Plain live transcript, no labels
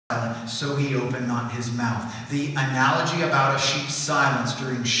so he opened not his mouth. The analogy about a sheep's silence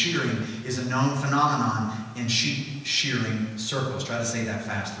during shearing is a known phenomenon in sheep shearing circles. Try to say that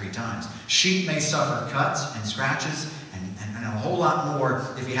fast 3 times. Sheep may suffer cuts and scratches and a whole lot more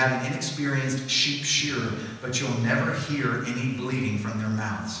if you have an inexperienced sheep shearer, but you'll never hear any bleeding from their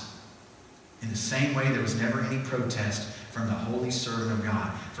mouths. In the same way, there was never any protest from the holy servant of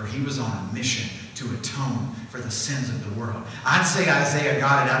God, for he was on a mission to atone for the sins of the world. I'd say Isaiah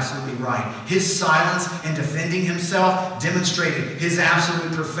got it absolutely right. His silence in defending himself demonstrated his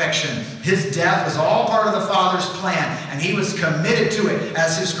absolute perfection. His death was all part of the Father's plan, and he was committed to it,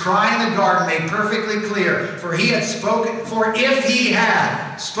 as his cry in the garden made perfectly clear. For if he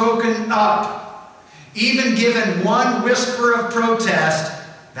had spoken up, even given one whisper of protest,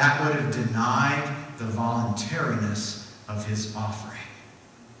 that would have denied the voluntariness of his offering.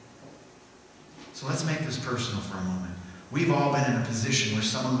 So let's make this personal for a moment. We've all been in a position where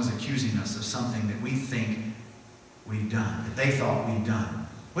someone was accusing us of something that we think we've done, that they thought we'd done.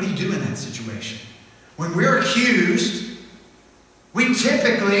 What do you do in that situation? When we're accused, we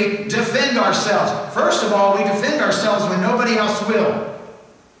typically defend ourselves. First of all, we defend ourselves when nobody else will.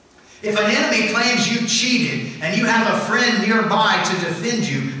 If an enemy claims you cheated and you have a friend nearby to defend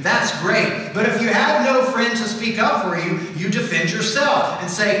you, that's great. But if you have no friend to speak up for you, you defend yourself and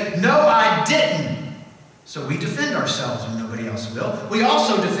say, no, I didn't. So we defend ourselves when nobody else will. We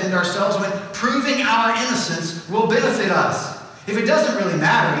also defend ourselves when proving our innocence will benefit us. If it doesn't really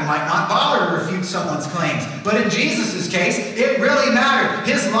matter, you might not bother to refute someone's claims. But in Jesus' case, it really mattered.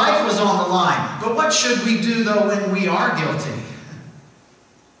 His life was on the line. But what should we do, though, when we are guilty?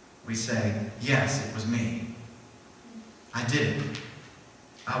 We say, yes, it was me. I did it.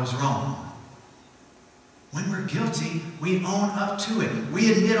 I was wrong. When we're guilty, we own up to it.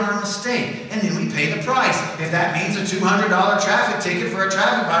 We admit our mistake, and then we pay the price. If that means a $200 traffic ticket for a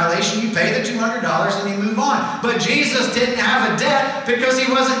traffic violation, you pay the $200 and you move on. But Jesus didn't have a debt because he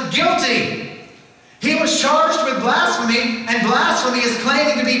wasn't guilty. He was charged with blasphemy, and blasphemy is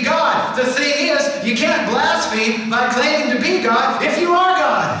claiming to be God. The thing is, you can't blaspheme by claiming to be God if you are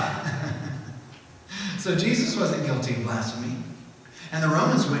God. So Jesus wasn't guilty of blasphemy. And the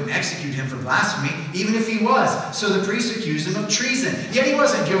Romans wouldn't execute him for blasphemy, even if he was. So the priests accused him of treason. Yet he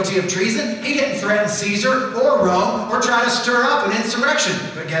wasn't guilty of treason. He didn't threaten Caesar or Rome or try to stir up an insurrection.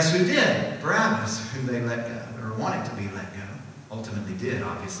 But guess who did? Barabbas, who they let go, or wanted to be let go. Ultimately did,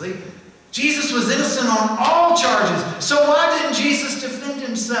 obviously. Jesus was innocent on all charges. So why didn't Jesus defend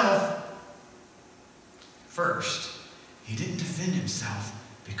himself? First, he didn't defend himself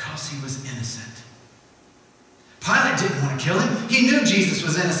because he was innocent. Pilate didn't want to kill him. He knew Jesus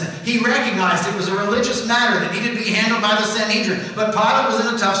was innocent. He recognized it was a religious matter that needed to be handled by the Sanhedrin. But Pilate was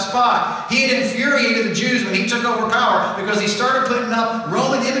in a tough spot. He had infuriated the Jews when he took over power because he started putting up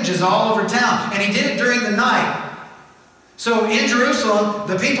Roman images all over town. And he did it during the night. So in Jerusalem,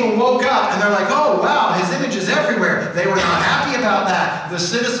 the people woke up and they're like, oh, wow, his image is everywhere. They were not happy about that. The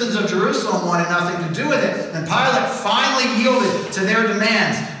citizens of Jerusalem wanted nothing to do with it. And Pilate finally yielded to their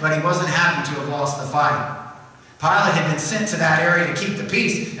demands, but he wasn't happy to have lost the fight. Pilate had been sent to that area to keep the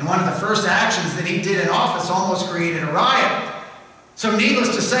peace, and one of the first actions that he did in office almost created a riot. So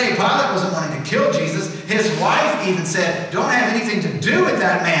needless to say, Pilate wasn't wanting to kill Jesus. His wife even said, don't have anything to do with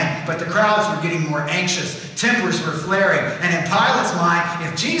that man. But the crowds were getting more anxious. Tempers were flaring. And in Pilate's mind,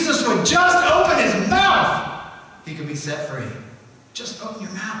 if Jesus would just open his mouth, he could be set free. Just open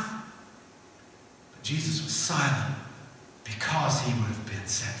your mouth. But Jesus was silent because he would have been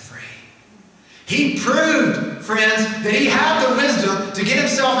set free. He proved, friends, that he had the wisdom to get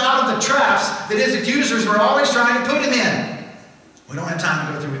himself out of the traps that his accusers were always trying to put him in. We don't have time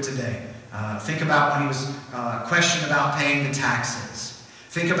to go through it today. Think about when he was questioned about paying the taxes.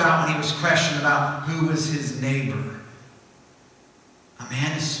 Think about when he was questioned about who was his neighbor. A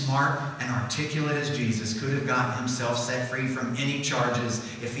man as smart and articulate as Jesus could have gotten himself set free from any charges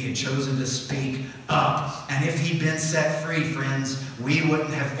if he had chosen to speak up. And if he'd been set free, friends, we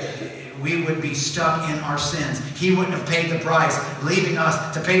would be stuck in our sins. He wouldn't have paid the price, leaving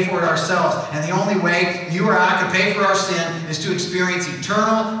us to pay for it ourselves. And the only way you or I could pay for our sin is to experience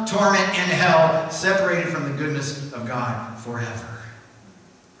eternal torment in hell, separated from the goodness of God forever.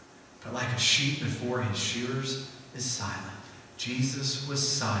 But like a sheep before his shearers is silent, Jesus was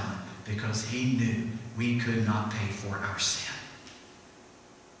silent because he knew we could not pay for our sin.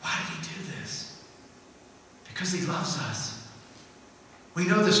 Why did he do this? Because he loves us. We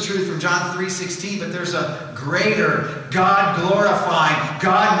know this truth from John 3:16, but there's a greater God-glorifying,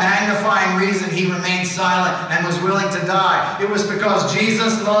 God-magnifying reason he remained silent and was willing to die. It was because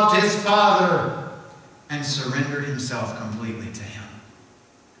Jesus loved his Father and surrendered himself completely to him.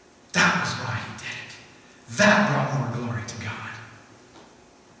 That brought more glory to God.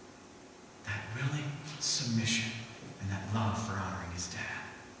 That willing submission and that love for honoring his dad.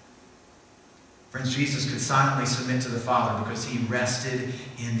 Friends, Jesus could silently submit to the Father because he rested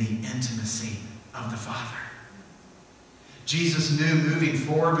in the intimacy of the Father. Jesus knew moving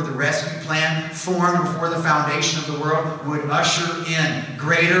forward with the rescue plan formed before the foundation of the world would usher in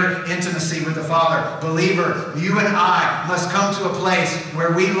greater intimacy with the Father. Believer, you and I must come to a place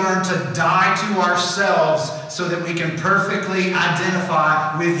where we learn to die to ourselves so that we can perfectly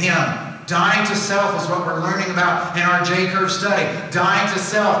identify with him. Dying to self is what we're learning about in our J-Curve study. Dying to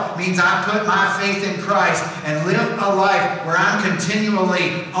self means I put my faith in Christ and live a life where I'm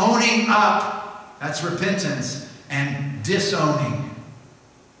continually owning up, that's repentance, and disowning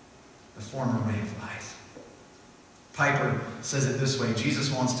the former way of life. Piper says it this way: Jesus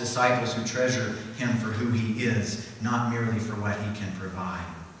wants disciples who treasure him for who he is, not merely for what he can provide.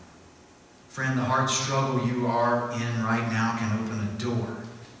 Friend, the hard struggle you are in right now can open a door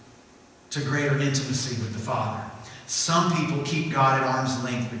to greater intimacy with the Father. Some people keep God at arm's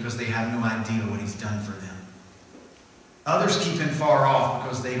length because they have no idea what he's done for them. Others keep him far off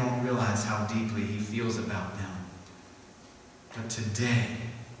because they don't realize how deeply he feels about them. But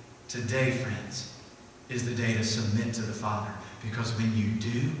today, friends, is the day to submit to the Father, because when you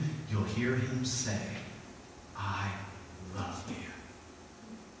do, you'll hear him say, I love you.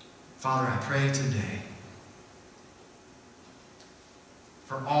 Father, I pray today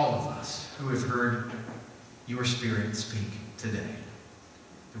for all of us who have heard your Spirit speak today,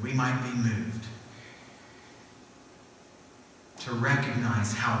 that we might be moved to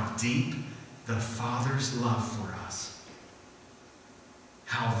recognize how deep the Father's love for us,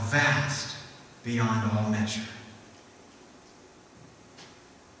 how vast beyond all measure.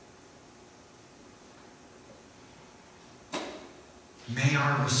 May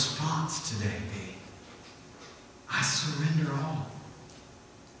our response today be, I surrender all.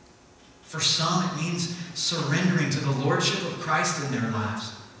 For some, it means surrendering to the lordship of Christ in their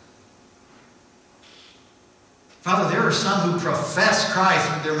lives. Father, there are some who profess Christ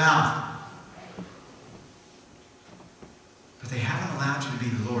with their mouth, but they haven't allowed you to be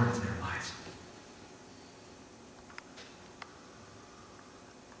the Lord of their lives.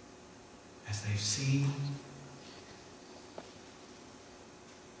 As they've seen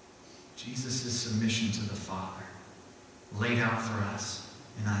Jesus' submission to the Father laid out for us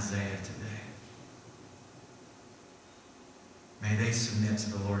in Isaiah today, may they submit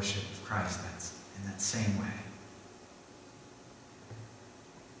to the lordship of Christ in that same way.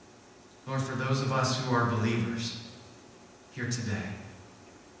 Lord, for those of us who are believers here today,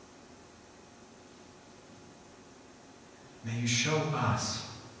 may you show us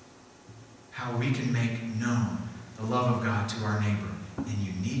how we can make known the love of God to our neighbor in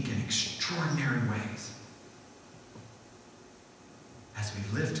unique and extraordinary ways as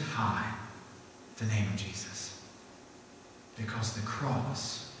we lift high the name of Jesus, because the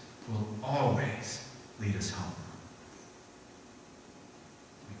cross will always lead us home.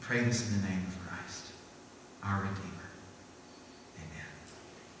 We pray this in the name of Christ, our Redeemer. Amen.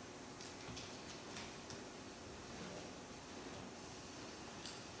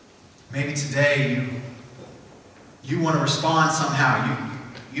 Maybe today you want to respond somehow.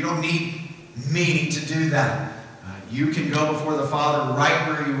 You don't need me to do that. You can go before the Father right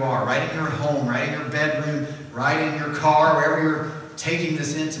where you are, right in your home, right in your bedroom, right in your car, wherever you're taking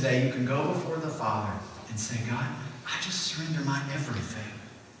this in today. You can go before the Father and say, God, I just surrender my everything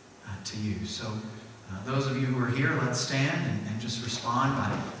to you. So those of you who are here, let's stand and just respond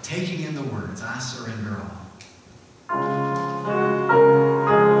by taking in the words, I surrender all.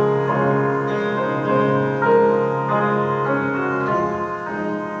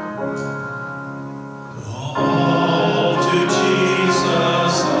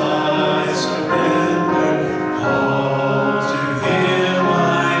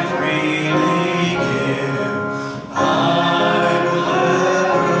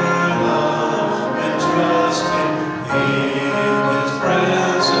 In His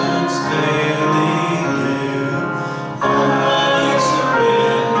presence daily live.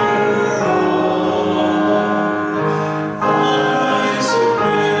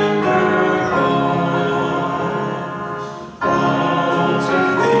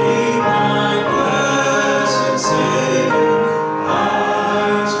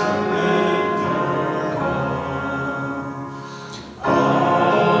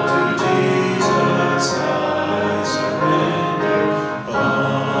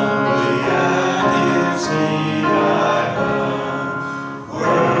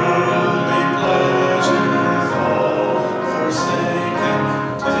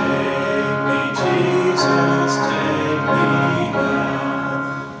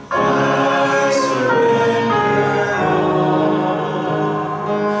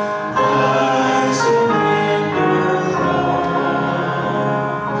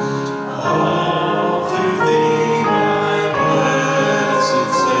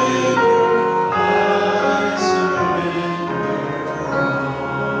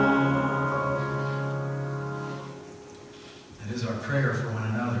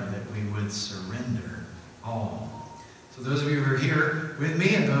 would surrender all. So those of you who are here with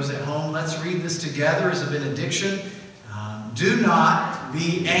me and those at home, let's read this together as a benediction. Do not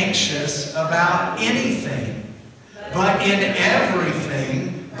be anxious about anything, but in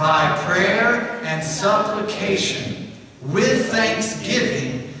everything, by prayer and supplication, with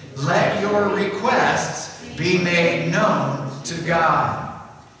thanksgiving, let your requests be made known to God.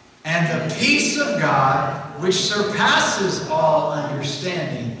 And the peace of God, which surpasses all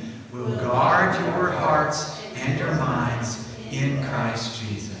understanding, will guard your hearts and your minds in Christ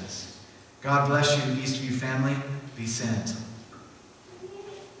Jesus. God bless you, Eastview family. Be sent.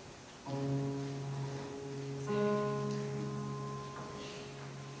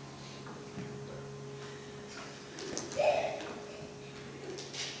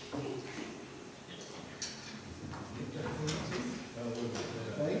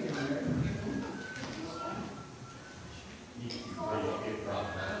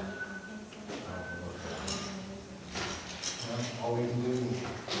 All we can do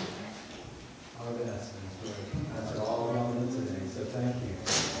our best. That's all we're going to do today. So thank you.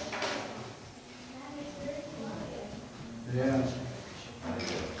 Yeah.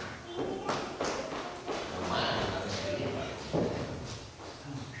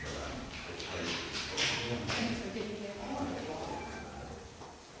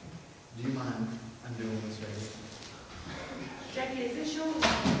 Do you mind undoing this right here? Jackie, is this yours?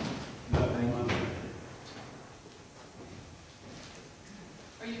 No, thank you.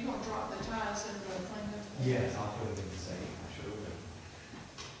 Are you going to drop the ties in the cleanup? Yes, I'll put it in the safe.